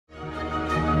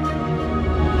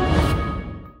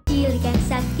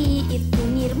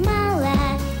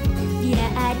Nirmala. Dia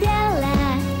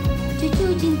adalah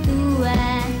cucu jin tua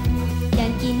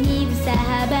yang kini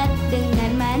bersahabat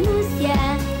dengan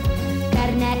manusia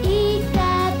karena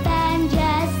ikatan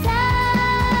jasa.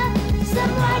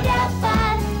 Semua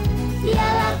dapat dia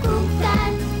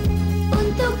lakukan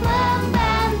untuk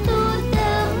membantu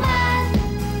teman.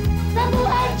 Lampu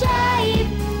ajaib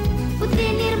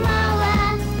Putri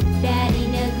Nirmala dari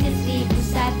negeri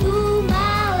 1001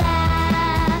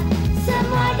 Malah.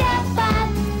 Semua dapat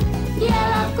dia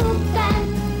lakukan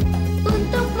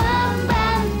untuk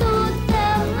membantu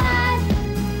teman.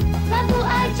 Lampu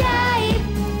ajaib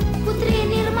Putri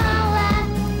Nirmala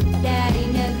dari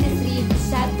negeri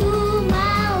 1001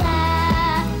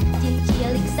 Malah. Jin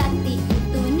cilik sakti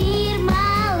itu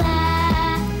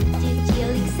Nirmala. Jin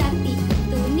cilik sakti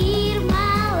itu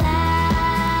Nirmala.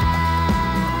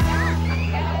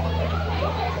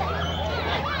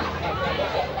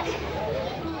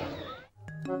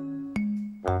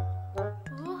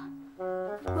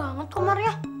 Banget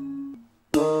kamarnya.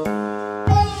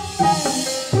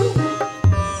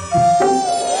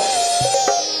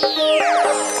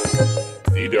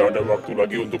 Tidak ada waktu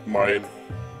lagi untuk main.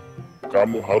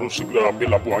 Kamu harus segera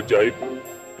ambil lampu ajaib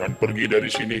dan pergi dari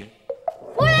sini.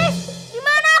 Polis, di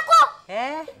mana aku?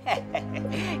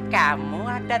 Kamu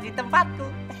ada di tempatku.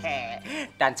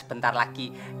 Dan sebentar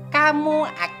lagi kamu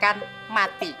akan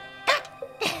mati.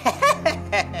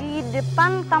 Di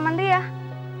depan Taman Ria.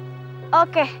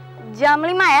 Oke, jam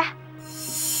 5 ya.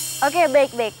 Oke,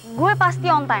 baik-baik. Gue pasti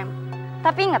on time.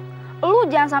 Tapi inget, lu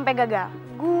jangan sampai gagal.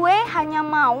 Gue hanya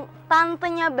mau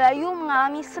tantenya Bayu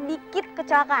mengalami sedikit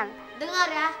kecelakaan. Dengar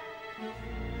ya,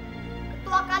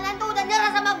 ketua kalian tuh udah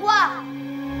nyerah sama gua.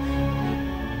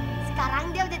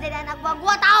 Sekarang dia udah jadi anak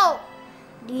gua tahu.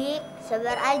 Dik,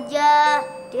 sabar aja.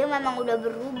 Dia memang udah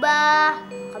berubah.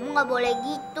 Kamu nggak boleh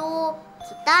gitu.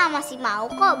 Kita masih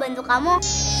mau kok bantu kamu.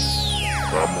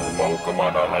 Kamu mau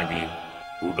kemana lagi?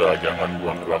 Udah, jangan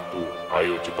buang waktu.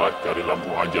 Ayo cepat cari lampu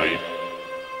ajaib.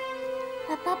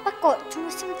 Gak apa-apa kok,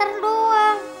 cuma sebentar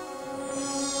doang.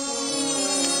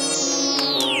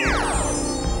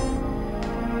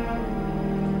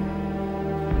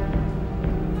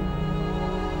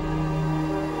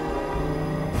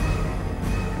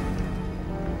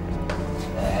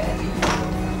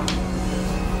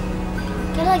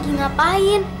 Dia lagi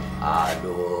ngapain?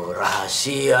 Aduh,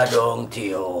 rahasia dong,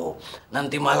 Tio.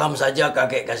 Nanti malam saja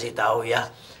kakek kasih tahu ya.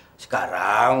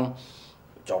 Sekarang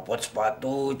copot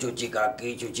sepatu, cuci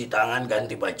kaki, cuci tangan,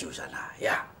 ganti baju sana,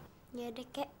 ya. Ya deh,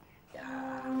 Kek. Ya.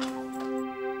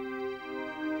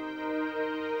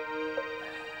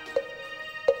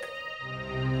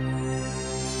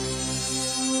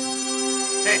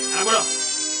 Hei, anak bodoh.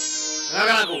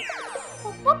 Dengarkan aku.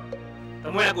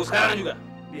 Temui aku sekarang juga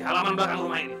di halaman belakang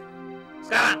rumah ini.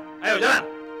 Sekarang, ayo jalan.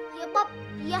 Iya, Pop.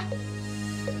 Iya.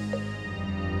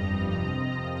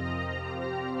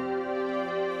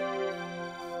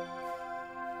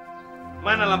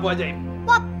 Mana lampu ajaib?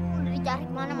 Pop, udah dicari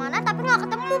kemana-mana tapi nggak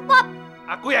ketemu, Pop.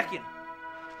 Aku yakin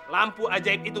lampu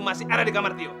ajaib itu masih ada di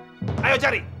kamar Tio. Ayo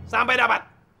cari sampai dapat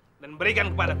dan berikan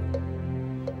kepadaku.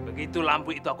 Begitu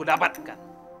lampu itu aku dapatkan,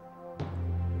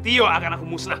 Tio akan aku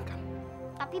musnahkan.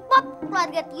 Tapi Pop,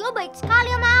 keluarga Tio baik sekali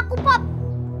sama aku, Pop.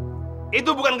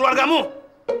 Itu bukan keluargamu.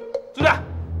 Sudah,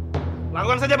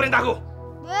 lakukan saja perintahku.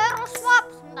 Beres, Pop.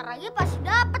 Sebentar lagi pasti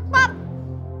dapat, Pop.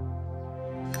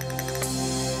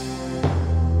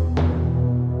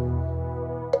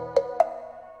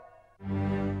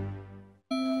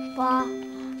 Pa,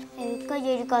 Erika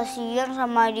jadi kasihan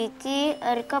sama Diki.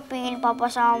 Erika pingin papa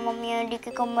sama maminya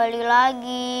Diki kembali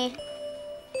lagi.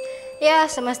 Ya,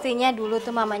 semestinya dulu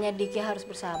tuh mamanya Diki harus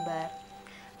bersabar.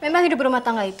 Memang hidup berumah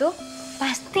tangga itu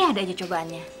pasti ada aja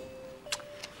cobaannya.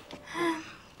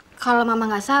 Kalau mama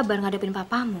nggak sabar ngadepin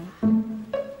papamu,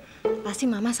 pasti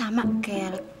mama sama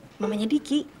kayak mamanya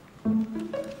Diki.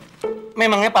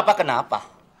 Memangnya papa kenapa?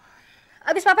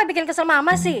 Abis papa bikin kesel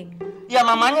mama sih. Ya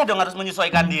mamanya dong harus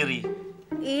menyesuaikan diri.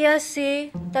 Iya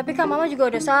sih, tapi kan mama juga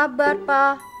udah sabar,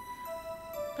 Pa.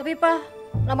 Tapi, Pa,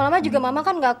 lama-lama juga mama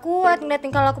kan nggak kuat ngeliat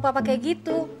tingkah laku papa kayak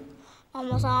gitu.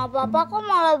 Mama sama papa kok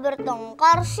malah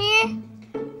bertengkar sih?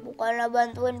 Bukannya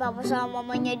bantuin papa sama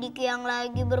mamanya Diki yang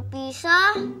lagi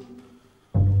berpisah?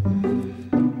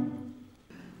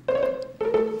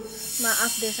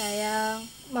 Maaf deh sayang,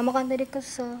 mama kan tadi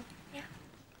kesel.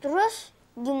 Terus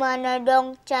gimana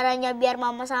dong caranya biar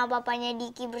mama sama papanya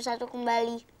Diki bersatu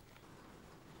kembali?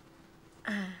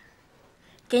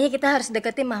 Kayaknya kita harus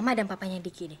deketin mama dan papanya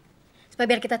Diki deh.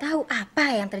 Supaya biar kita tahu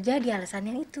apa yang terjadi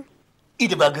alasannya itu.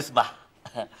 Ide bagus, Bah.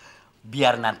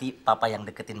 Biar nanti papa yang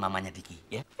deketin mamanya Diki,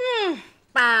 ya.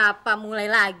 Papa mulai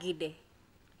lagi deh.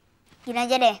 Gini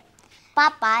aja deh.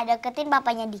 Papa deketin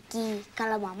papanya Diki.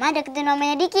 Kalau Mama deketin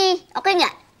mamanya Diki. Oke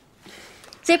nggak?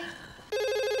 Sip.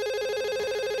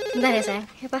 Bentar ya sayang.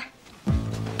 Ya, Pak.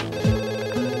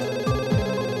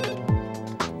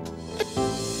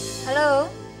 Halo.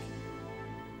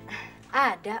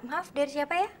 Ada, maaf dari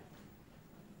siapa ya?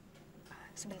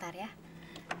 Sebentar ya.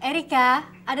 Erika,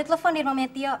 ada telepon dari mamanya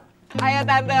Tio. Ayo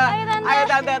tante. Ayo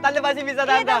tante. Tante pasti bisa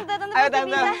tante. Iya, tante Ayo pasti tante.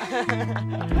 bisa.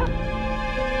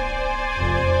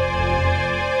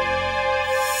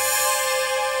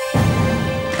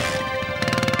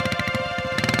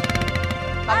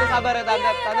 Tante sabar ya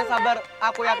tante. Tante sabar.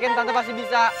 Aku yakin tante pasti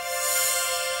bisa.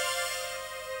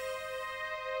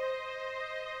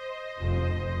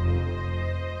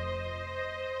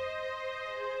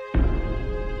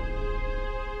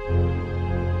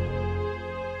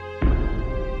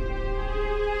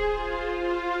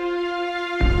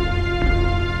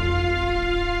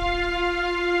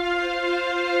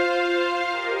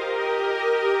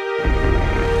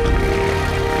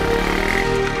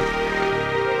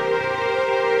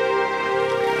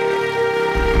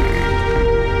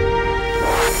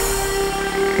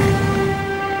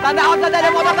 Tante, awas tante,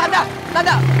 ada motor tante.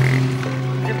 Tante.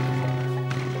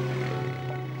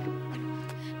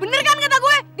 Bener kan kata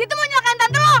gue? Dia tuh mau nyelakain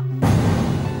tante lo.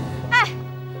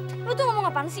 Lu tuh ngomong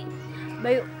apaan sih?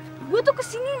 Bayu, gue tuh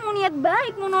kesini mau niat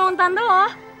baik, mau nolong tante lo.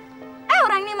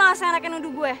 Orang ini malah seenaknya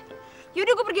nuduh gue.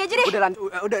 Yaudah gue pergi aja deh. Udah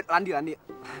Landi.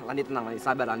 Landi tenang, Landi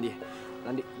sabar Landi.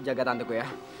 Landi jaga tanteku ya.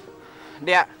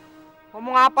 Dia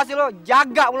ngomong apa sih lo?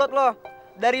 Jaga mulut lo.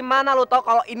 Dari mana lo tau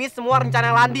kalau ini semua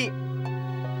rencana Landi?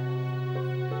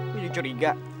 Gue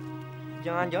curiga.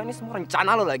 Jangan-jangan ini semua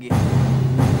rencana lo lagi.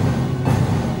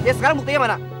 Ya sekarang buktinya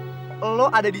mana? Lo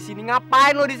ada di sini,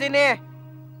 ngapain lo di sini?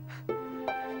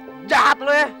 Jahat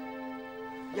lo ya.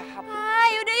 Jahat.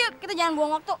 Yaudah yuk, kita jangan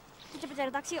buang waktu. Kita cepet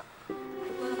cari taksi yuk.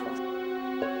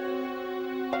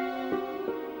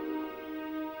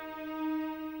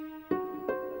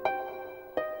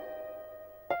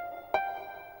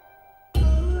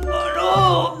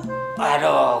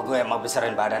 Aduh, gue mau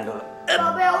besarin badan dulu. Udah,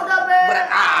 Be. Berat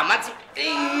amat sih.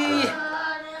 Aduh.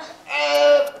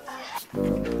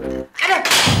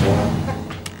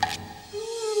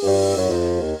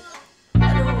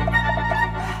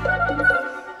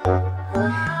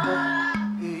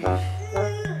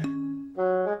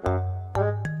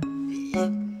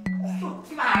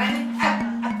 Gimana nih?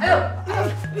 Ayo.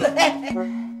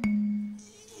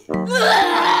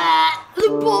 Lu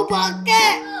mau pakai?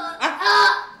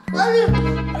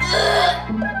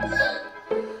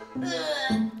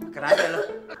 Kenapa lo?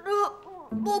 Aduh,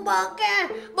 mau pakai,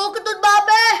 mau ketut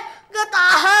babe, gak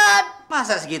tahan.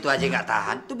 Masa segitu aja nggak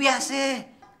tahan? Itu biasa.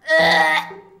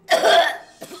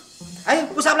 Ayo,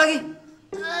 push up lagi.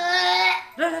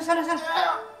 Udah, sana.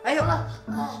 Ayo.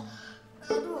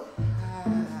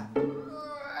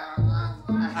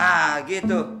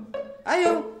 Gitu.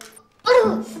 Ayo.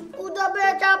 Udah Be,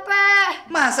 capek.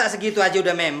 Masa segitu aja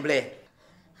udah memble?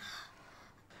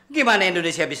 Gimana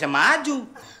Indonesia bisa maju?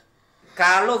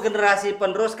 Kalau generasi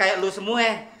penerus kayak lu semua.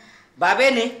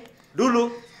 Babe nih, dulu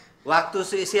waktu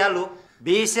seusia lu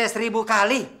bisa 1000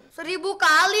 kali. 1000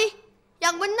 kali?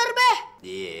 Yang bener, Be.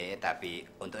 Iya, tapi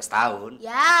untuk setahun.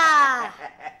 Ya.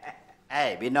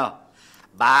 Bino,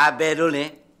 Babe dulu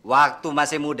nih, waktu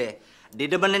masih muda,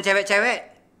 didemenin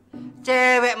cewek-cewek.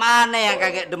 Cewek mana yang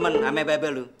kagak demen sama Babe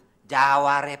lu?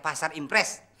 Jaware pasar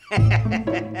impres.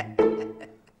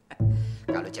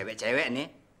 Kalau cewek-cewek nih,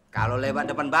 kalau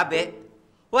lewat depan Babe,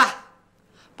 wah,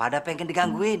 pada pengen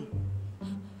digangguin.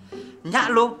 Nyak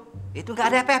lu, itu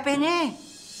nggak ada apa-apanya.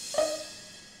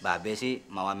 Babe sih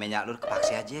mau sama nyak lu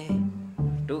kepaksa aja.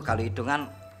 Tuh kalau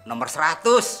hitungan nomor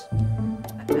 100.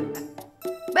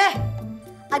 Be,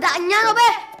 ada enya lo, Be.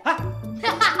 Hah?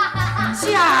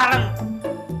 Sialan.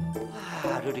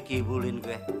 Aduh, dikibulin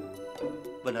gue.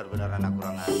 Bener-bener anak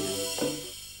kurang ajar.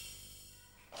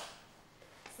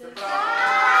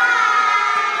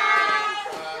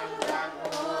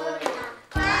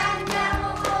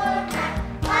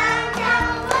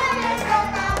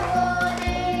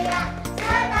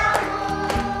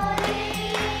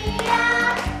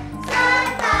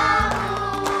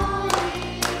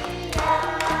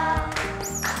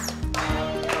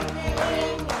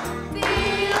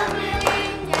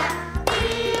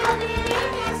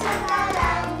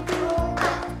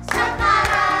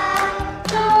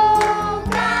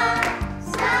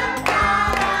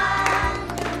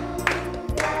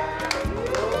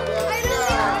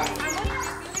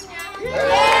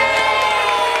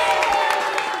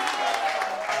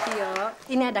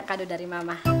 Ini ada kado dari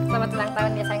Mama. Selamat ulang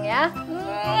tahun ya, sayang ya.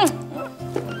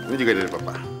 Ini juga dari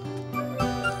Papa.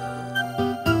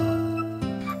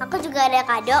 juga ada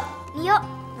kado. Nih yuk,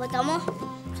 buat kamu.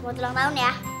 Selamat ulang tahun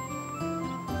ya.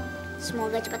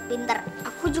 Semoga cepat pinter.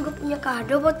 Aku juga punya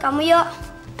kado buat kamu, Yok.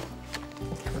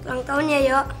 Selamat ulang tahun ya,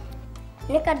 Yok.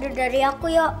 Ini kado dari aku,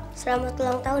 Yok. Selamat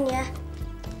ulang tahun ya.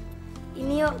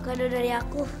 Ini, Yok, kado dari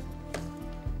aku.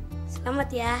 Selamat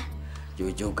ya.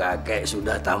 Cucu kakek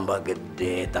sudah tambah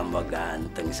gede, tambah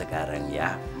ganteng sekarang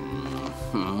ya.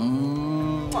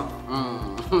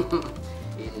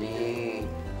 Ini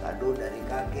kado dari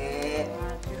kakek.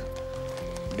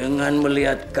 Dengan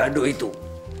melihat kado itu,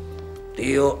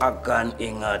 Tio akan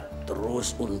ingat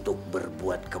terus untuk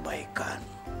berbuat kebaikan.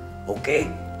 Oke?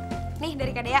 Nih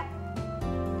dari Kak Dea.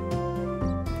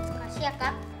 Makasih ya,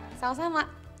 Kak. Sama-sama.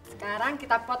 Sekarang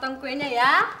kita potong kuenya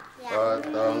ya.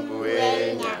 Potong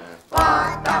kuenya.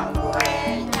 Potong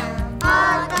kuenya.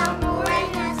 Potong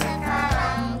kuenya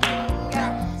sekarang juga.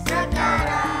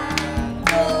 Sekarang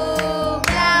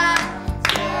juga.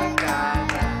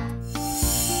 Sekarang.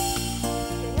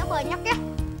 Kuenya banyak ya.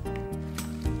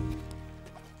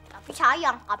 Tapi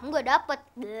sayang, kamu gak dapet.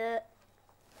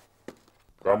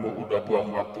 Kamu udah buang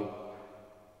waktu.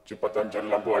 Cepatan cari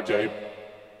lampu ajaib.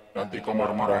 Nanti kau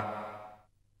marah-marah.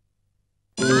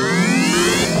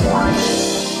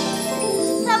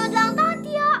 Selamat ulang tahun,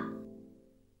 Tio.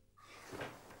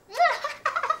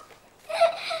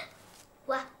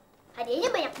 Wah, hadiahnya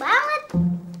banyak banget.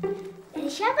 Dari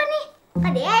siapa nih?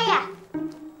 Kak Dea ya?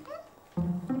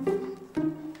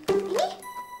 Ini?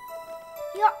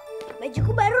 Yuk,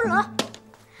 bajuku baru loh.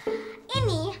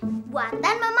 Ini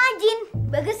buatan Mama Jin.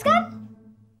 Bagus kan?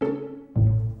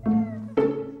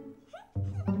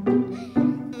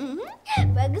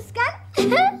 Bagus kan?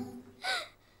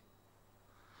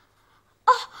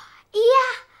 Oh iya,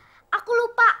 aku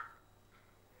lupa.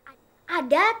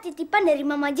 Ada titipan dari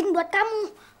Mama Jin buat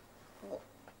kamu.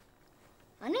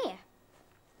 Mana ya?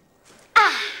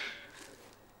 Ah,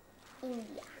 ini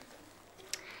dia.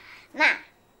 Nah,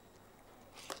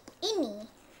 ini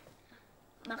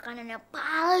makanan yang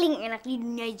paling enak di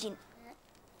dunia Jin.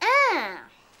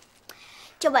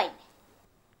 Cobain.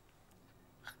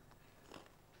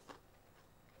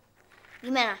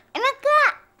 Gimana? Enak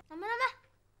gak? Nambah-nambah.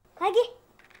 Lagi.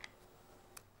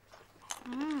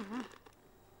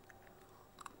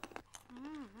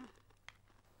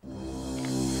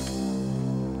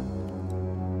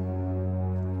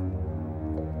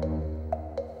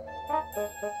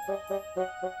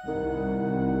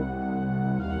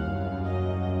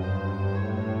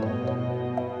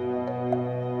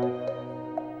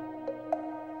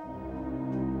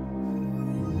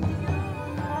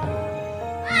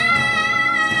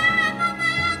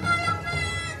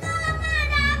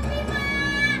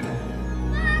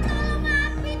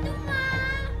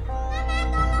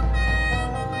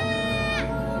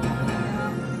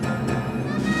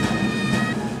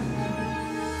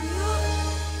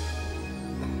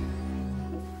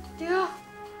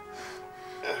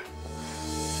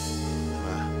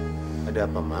 Ada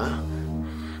apa, Ma?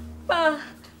 Pa,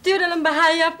 Tio dalam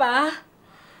bahaya, Pa.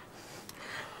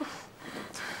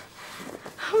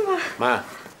 Ma.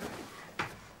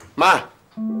 Ma.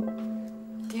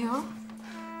 Tio.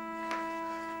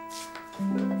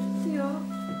 Tio.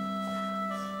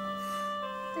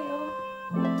 Tio.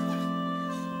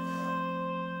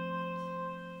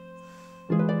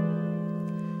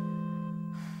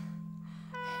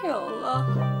 Ya Allah.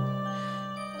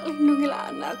 Lindungilah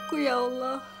anakku, ya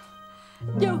Allah.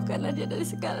 Jauhkanlah dia dari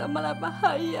segala malah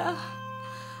bahaya.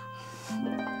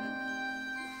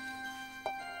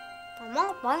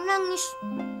 Mama ngapain nangis?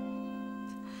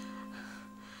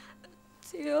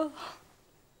 Tio.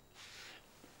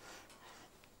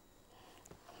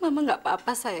 Mama nggak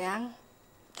apa-apa, sayang.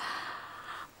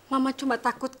 Mama cuma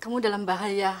takut kamu dalam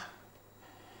bahaya.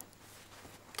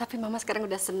 Tapi Mama sekarang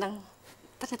udah seneng.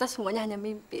 Ternyata semuanya hanya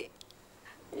mimpi.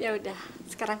 Ya udah,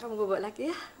 sekarang kamu bobo lagi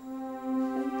ya.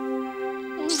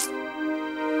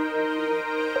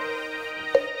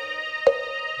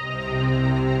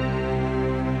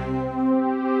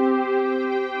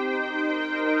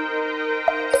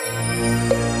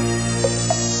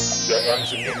 Jangan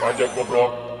senyum aja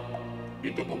goblok.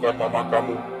 Itu bukan mama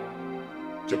kamu.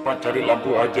 Cepat cari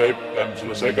lampu ajaib dan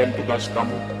selesaikan tugas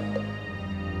kamu.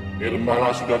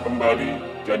 Nirmala sudah kembali,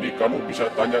 jadi kamu bisa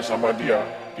tanya sama dia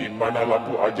di mana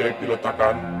lampu ajaib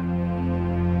diletakkan.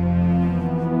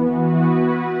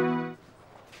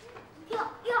 Yuk.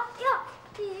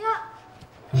 Tio.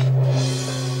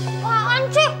 Apaan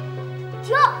sih?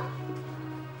 Tio,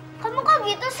 kamu kok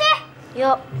gitu sih?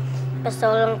 Yuk, pesta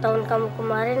ulang tahun kamu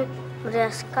kemarin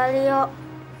meriah sekali, Yok.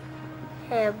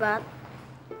 Hebat.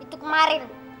 Itu kemarin,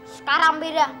 sekarang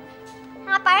beda.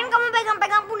 Ngapain kamu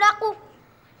pegang-pegang pundakku?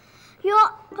 Yuk,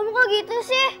 kamu kok gitu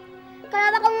sih?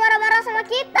 Kenapa kamu marah-marah sama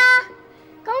kita?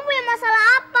 Kamu punya masalah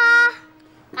apa?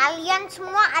 Kalian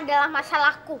semua adalah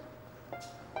masalahku.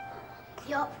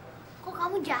 Yuk, kok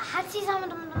kamu jahat sih sama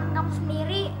teman-teman kamu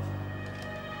sendiri?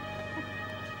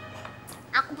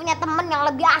 Aku punya teman yang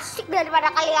lebih asik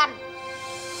daripada kalian.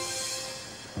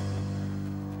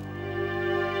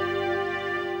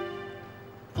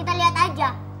 Kita lihat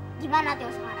aja gimana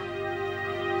Tio sekarang.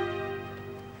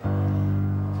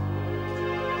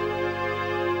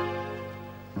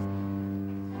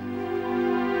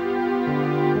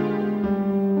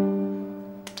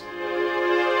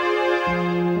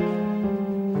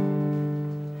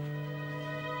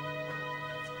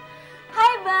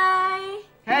 Hai Bay.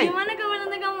 Hai. Gimana kabar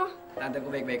tante kamu? Tanteku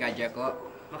baik-baik aja kok.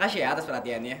 Makasih ya atas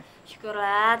perhatiannya.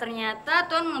 Syukurlah, ternyata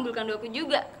Tuhan mengabulkan doaku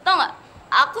juga. Tau nggak?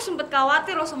 Aku sempet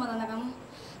khawatir loh sama tante kamu.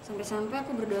 Sampai-sampai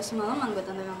aku berdoa semalaman buat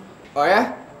tante kamu. Oh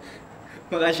ya?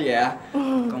 Makasih ya.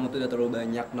 Kamu tuh udah terlalu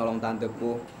banyak nolong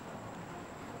tanteku.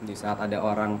 Di saat ada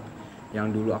orang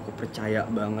yang dulu aku percaya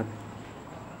banget.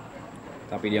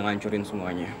 Tapi dia ngancurin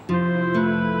semuanya. Tuh.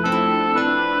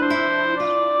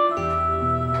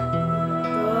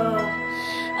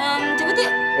 Cepet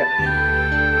yuk. Ya.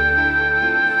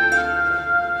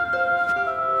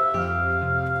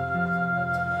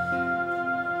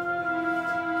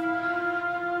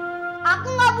 Aku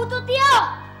nggak butuh Tio.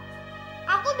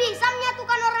 Aku bisa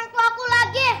menyatukan orang tuaku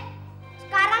lagi.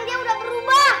 Sekarang dia udah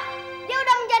berubah. Dia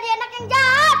udah menjadi anak yang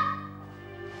jahat.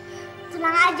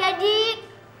 Tenang aja, Dik.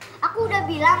 Aku udah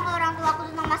bilang ke orang tuaku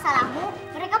tentang masalahmu.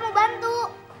 Mereka mau bantu.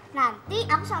 Nanti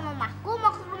aku sama mamaku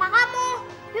mau ke rumah kamu.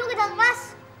 Yuk kita lepas.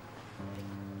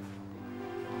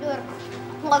 Dur,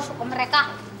 aku nggak suka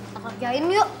mereka. Kita kerjain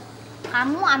yuk.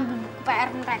 Kamu ambil buku PR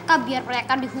mereka biar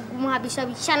mereka dihukum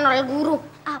habis-habisan oleh guru.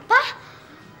 Apa?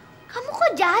 Kamu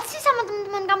kok jahat sih sama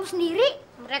teman-teman kamu sendiri?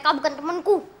 Mereka bukan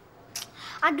temanku.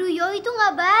 Aduh Yo, itu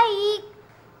nggak baik.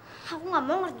 Aku nggak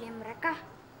mau ngerjain mereka.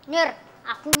 Nir,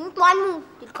 aku ini tuanmu,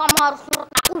 jadi kamu harus nurut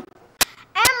aku.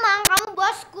 Emang kamu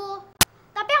bosku,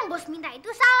 tapi yang bos minta itu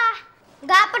salah.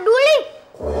 Nggak peduli.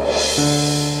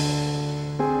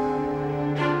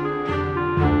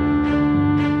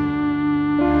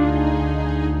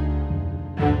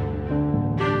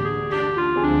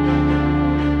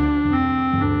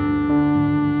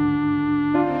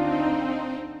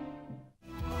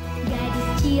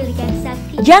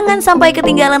 Jangan sampai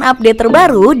ketinggalan update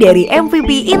terbaru dari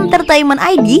MVP Entertainment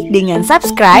ID dengan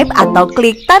subscribe atau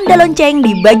klik tanda lonceng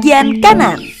di bagian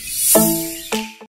kanan.